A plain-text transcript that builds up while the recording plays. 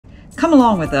Come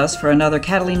along with us for another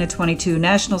Catalina 22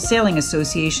 National Sailing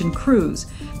Association cruise,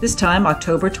 this time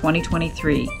October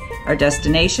 2023. Our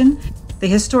destination? The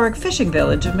historic fishing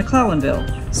village of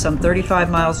McClellanville, some 35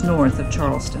 miles north of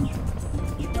Charleston.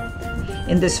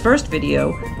 In this first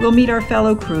video, we'll meet our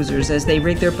fellow cruisers as they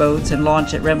rig their boats and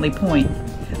launch at Remley Point.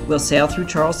 We'll sail through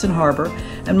Charleston Harbor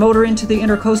and motor into the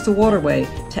Intracoastal Waterway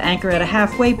to anchor at a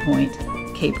halfway point,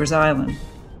 Capers Island.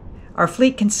 Our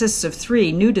fleet consists of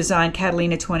 3 new design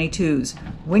Catalina 22s,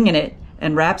 Wingin' It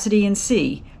and Rhapsody in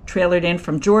Sea, trailered in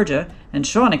from Georgia, and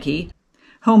Shawnee,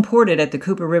 home ported at the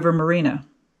Cooper River Marina.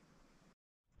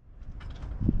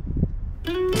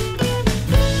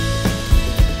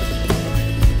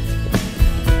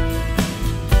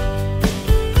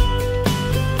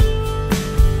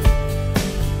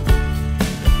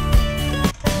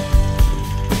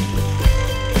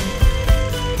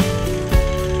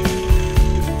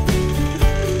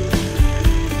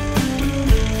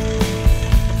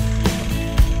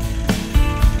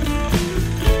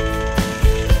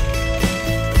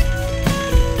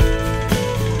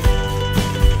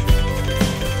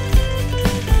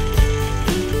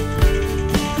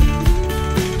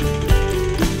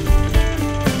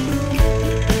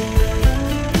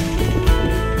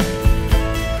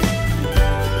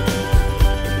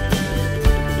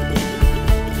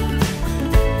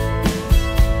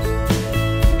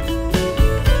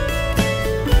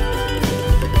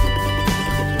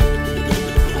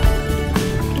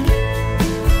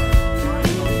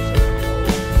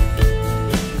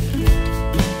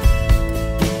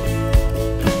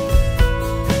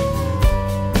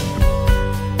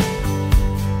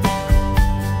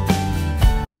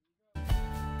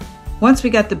 Once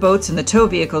we got the boats and the tow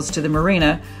vehicles to the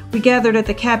marina, we gathered at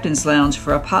the captain's lounge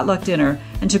for a potluck dinner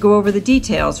and to go over the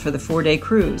details for the 4-day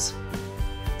cruise.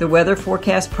 The weather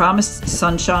forecast promised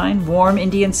sunshine, warm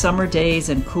Indian summer days,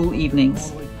 and cool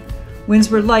evenings. Winds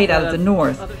were light out of the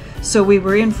north, so we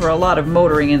were in for a lot of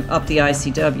motoring up the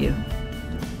ICW.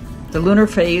 The lunar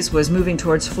phase was moving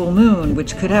towards full moon,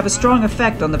 which could have a strong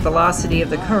effect on the velocity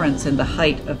of the currents and the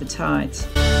height of the tides.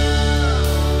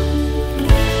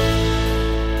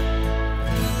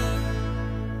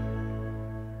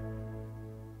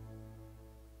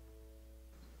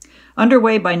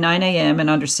 Underway by 9 a.m. and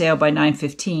under sail by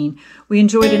 9:15, we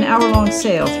enjoyed an hour-long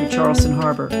sail through Charleston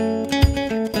Harbor.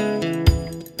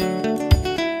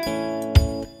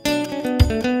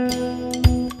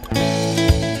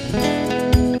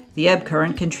 The ebb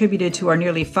current contributed to our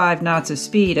nearly 5 knots of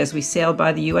speed as we sailed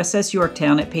by the USS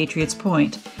Yorktown at Patriots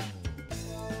Point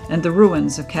and the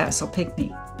ruins of Castle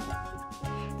Pinckney.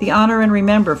 The Honor and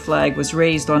Remember flag was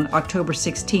raised on October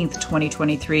 16,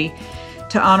 2023,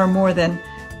 to honor more than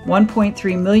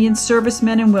 1.3 million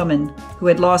servicemen and women who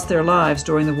had lost their lives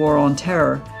during the War on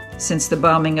Terror since the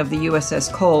bombing of the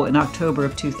USS Cole in October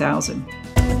of 2000.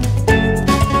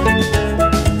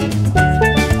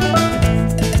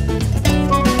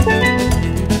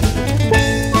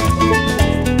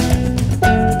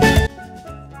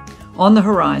 On the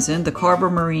horizon, the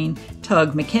Carver Marine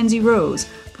tug Mackenzie Rose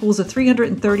pulls a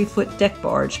 330-foot deck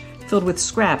barge filled with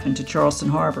scrap into Charleston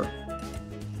Harbor.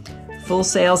 Full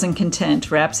sails and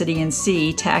content, Rhapsody in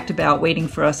Sea tacked about waiting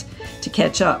for us to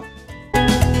catch up.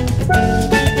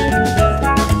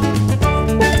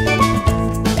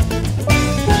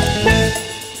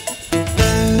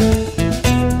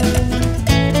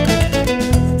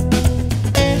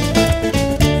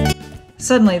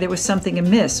 Suddenly there was something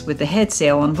amiss with the head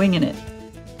sail on Wingin' It.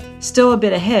 Still a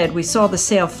bit ahead, we saw the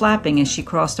sail flapping as she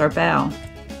crossed our bow.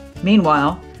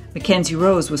 Meanwhile, Mackenzie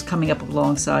Rose was coming up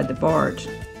alongside the barge.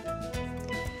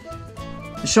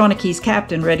 The Shawnee's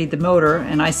captain readied the motor,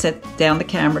 and I set down the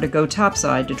camera to go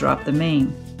topside to drop the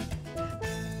main.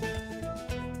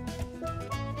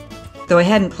 Though I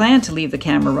hadn't planned to leave the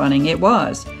camera running, it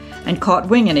was, and caught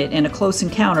Wingin' It in a close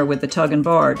encounter with the tug and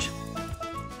barge.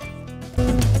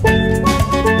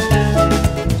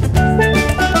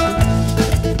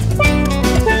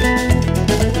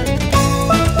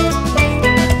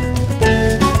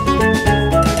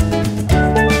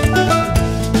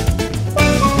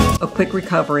 Quick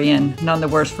recovery and none the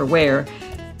worse for wear,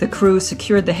 the crew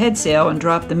secured the head sail and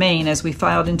dropped the main as we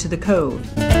filed into the cove.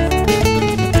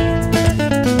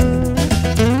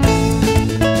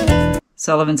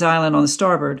 Sullivan's Island on the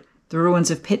starboard, the ruins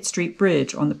of Pitt Street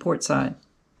Bridge on the port side.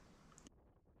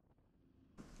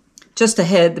 Just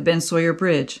ahead, the Ben Sawyer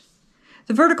Bridge.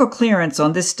 The vertical clearance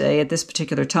on this day at this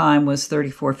particular time was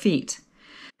 34 feet.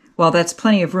 While that's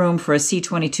plenty of room for a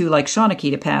C22 like Shawnee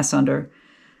to pass under,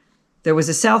 there was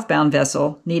a southbound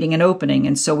vessel needing an opening,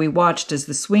 and so we watched as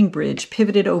the swing bridge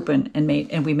pivoted open and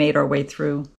we made our way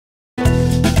through.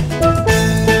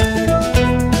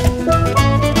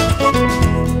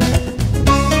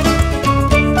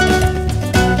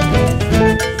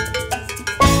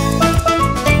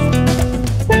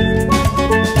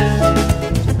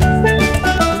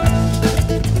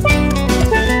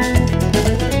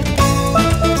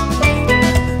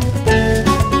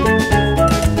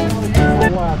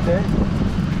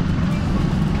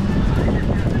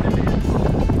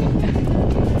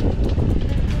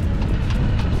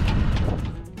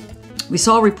 We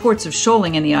saw reports of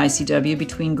shoaling in the ICW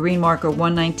between green marker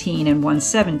 119 and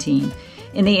 117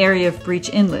 in the area of Breach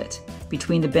Inlet,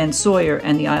 between the Ben Sawyer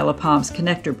and the Isle of Palms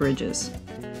connector bridges.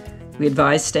 We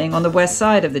advised staying on the west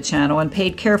side of the channel and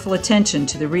paid careful attention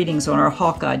to the readings on our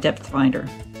Hawkeye depth finder.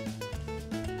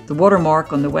 The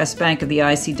watermark on the west bank of the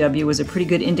ICW was a pretty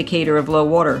good indicator of low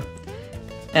water,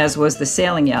 as was the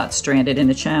sailing yacht stranded in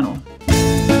the channel.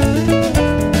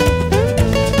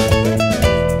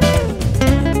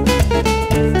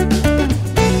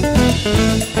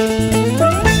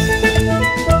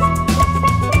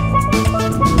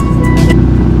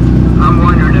 I'm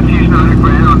wondering if he's not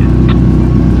aground.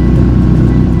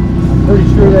 I'm pretty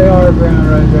sure they are aground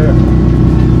right there.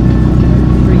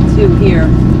 3-2 here.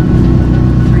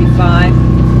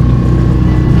 3-5.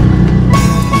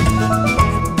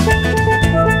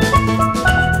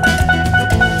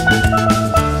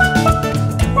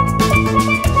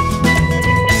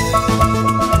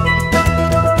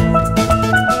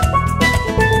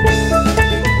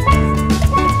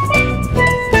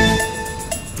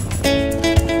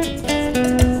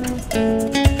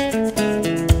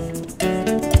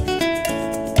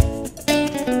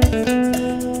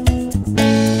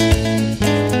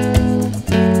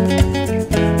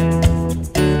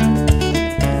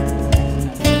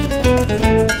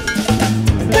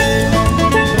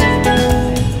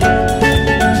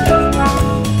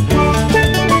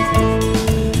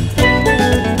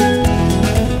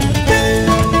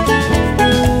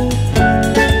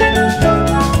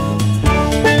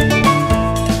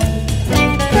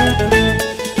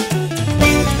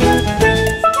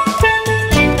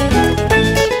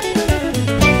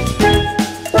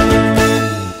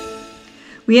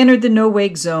 We entered the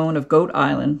no-wake zone of Goat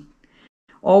Island,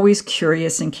 always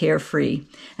curious and carefree,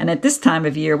 and at this time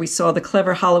of year we saw the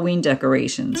clever Halloween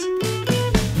decorations.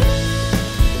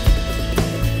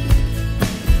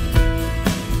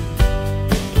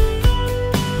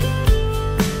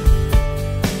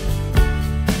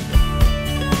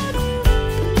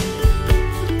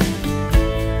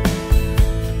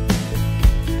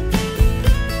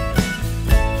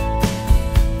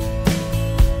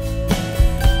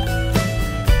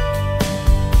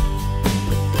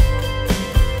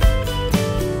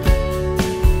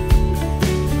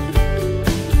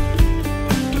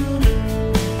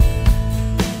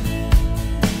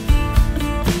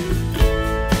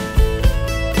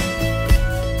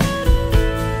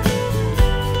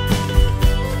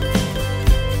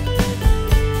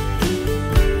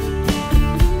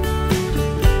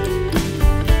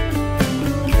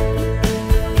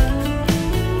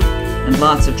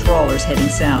 Lots of trawlers heading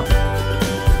south.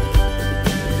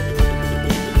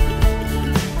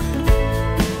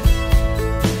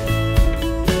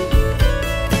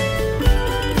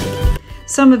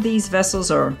 Some of these vessels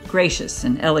are gracious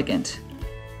and elegant.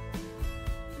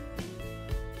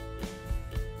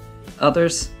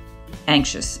 Others,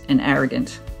 anxious and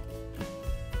arrogant.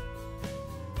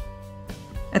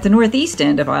 At the northeast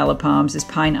end of Isle of Palms is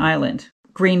Pine Island,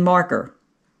 green marker,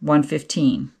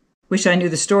 115. Wish I knew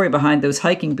the story behind those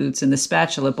hiking boots and the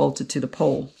spatula bolted to the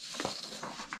pole.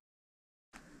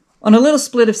 On a little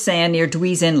split of sand near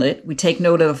Dweez Inlet, we take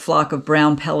note of a flock of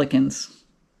brown pelicans.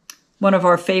 One of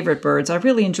our favorite birds. I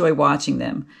really enjoy watching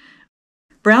them.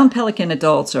 Brown pelican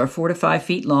adults are 4 to 5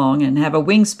 feet long and have a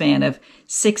wingspan of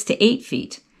 6 to 8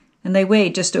 feet, and they weigh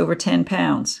just over 10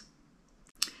 pounds.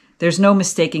 There's no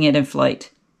mistaking it in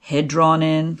flight. Head drawn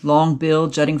in, long bill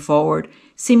jutting forward,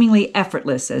 seemingly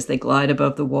effortless as they glide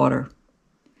above the water.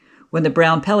 When the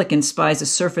brown pelican spies a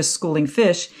surface-schooling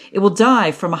fish, it will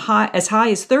dive from as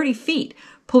high as 30 feet,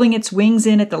 pulling its wings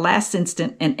in at the last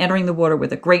instant and entering the water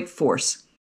with a great force.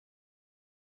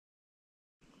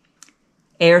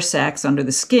 Air sacs under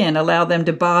the skin allow them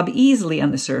to bob easily on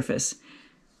the surface.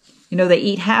 You know, they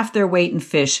eat half their weight in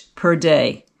fish per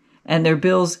day, and their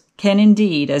bills can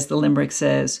indeed, as the limerick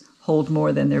says, hold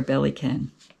more than their belly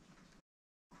can.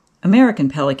 American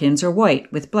pelicans are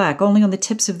white with black only on the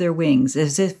tips of their wings,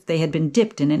 as if they had been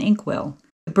dipped in an inkwell.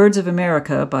 The Birds of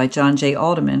America by John J.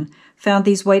 Alderman found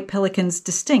these white pelicans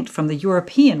distinct from the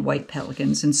European white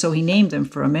pelicans, and so he named them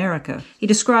for America. He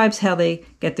describes how they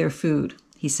get their food.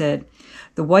 He said,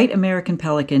 "The white American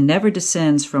pelican never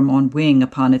descends from on wing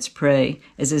upon its prey,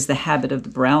 as is the habit of the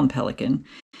brown pelican,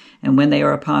 and when they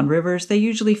are upon rivers, they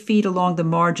usually feed along the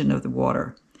margin of the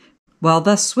water. While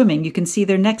thus swimming, you can see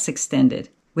their necks extended,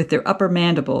 with their upper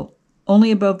mandible only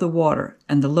above the water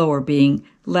and the lower being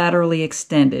laterally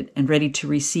extended and ready to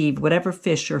receive whatever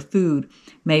fish or food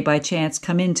may by chance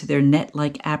come into their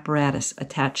net-like apparatus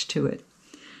attached to it."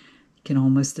 You can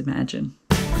almost imagine.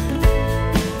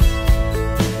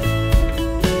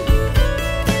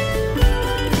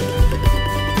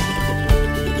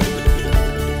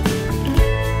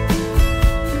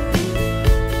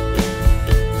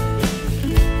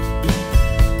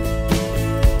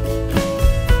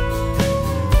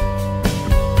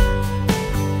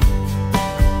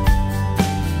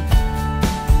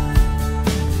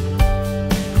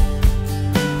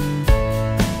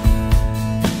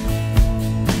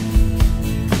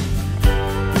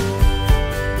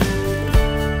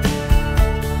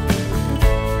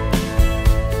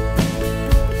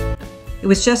 It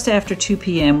was just after 2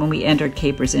 p.m. when we entered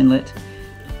Capers Inlet,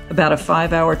 about a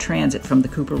 5-hour transit from the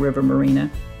Cooper River Marina.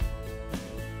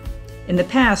 In the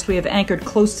past, we have anchored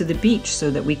close to the beach so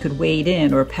that we could wade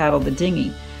in or paddle the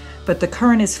dinghy, but the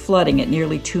current is flooding at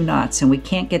nearly 2 knots and we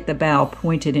can't get the bow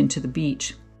pointed into the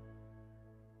beach.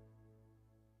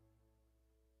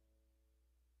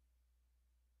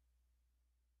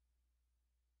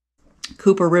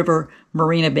 Cooper River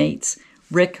Marina mates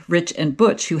Rick, Rich, and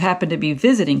Butch, who happened to be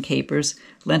visiting Capers,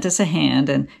 lent us a hand,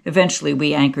 and eventually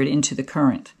we anchored into the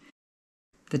current.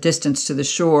 The distance to the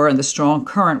shore and the strong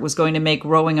current was going to make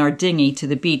rowing our dinghy to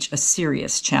the beach a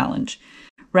serious challenge.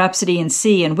 Rhapsody and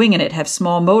Sea and Wingin' It have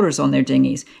small motors on their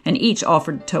dinghies, and each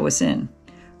offered to tow us in.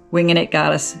 Wingin' It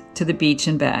got us to the beach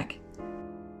and back.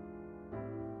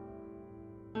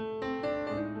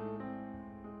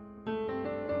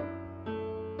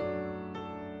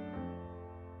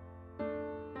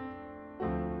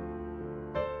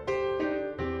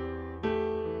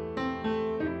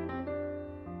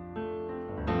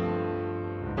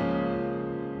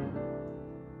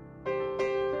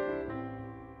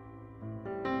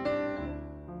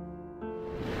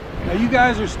 Now you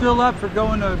guys are still up for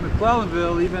going to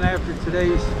McClellanville even after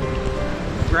today's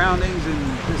groundings and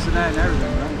this and that and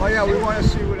everything, right? Oh yeah, we want to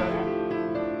see what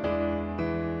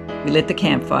We lit the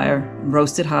campfire and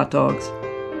roasted hot dogs.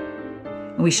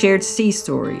 And we shared sea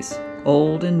stories,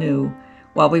 old and new,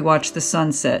 while we watched the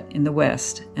sunset in the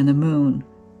west and the moon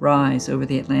rise over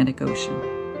the Atlantic Ocean.